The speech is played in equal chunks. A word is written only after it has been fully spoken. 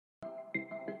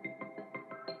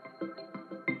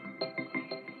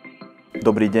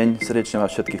Dobrý deň, srdečne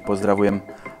vás všetkých pozdravujem.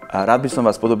 Rád by som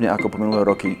vás podobne ako po minulé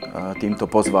roky týmto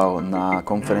pozval na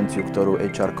konferenciu, ktorú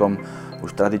HR.com už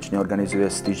tradične organizuje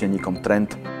s týždenníkom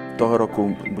TREND. Toho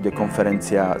roku bude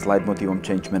konferencia s leitmotívom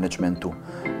change managementu.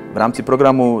 V rámci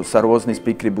programu sa rôzni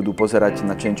speakery budú pozerať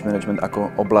na change management ako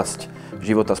oblasť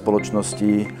života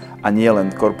spoločnosti a nie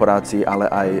len korporácií, ale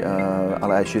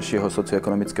aj širšieho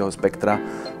socioekonomického spektra,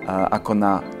 ako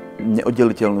na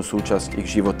neoddeliteľnú súčasť ich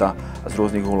života z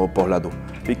rôznych uhlov pohľadu.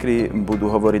 Speakery budú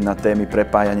hovoriť na témy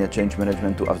prepájania change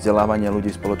managementu a vzdelávania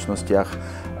ľudí v spoločnostiach.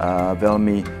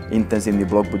 Veľmi intenzívny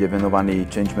blok bude venovaný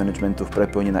change managementu v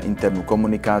prepojení na internú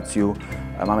komunikáciu.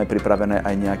 Máme pripravené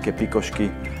aj nejaké pikošky,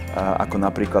 ako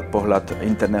napríklad pohľad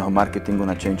interného marketingu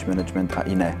na change management a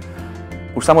iné.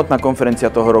 Už samotná konferencia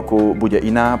toho roku bude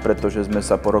iná, pretože sme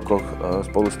sa po rokoch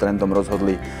spolu s Trendom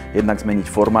rozhodli jednak zmeniť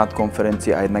formát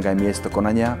konferencie a jednak aj miesto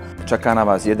konania. Čaká na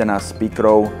vás 11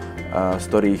 speakerov, z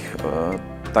ktorých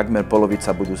takmer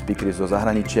polovica budú speakery zo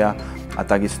zahraničia a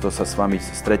takisto sa s vami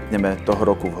stretneme toho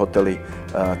roku v hoteli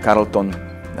Carlton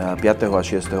 5. a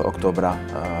 6. októbra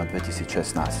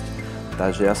 2016.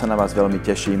 Takže ja sa na vás veľmi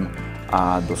teším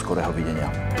a do skorého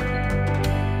videnia.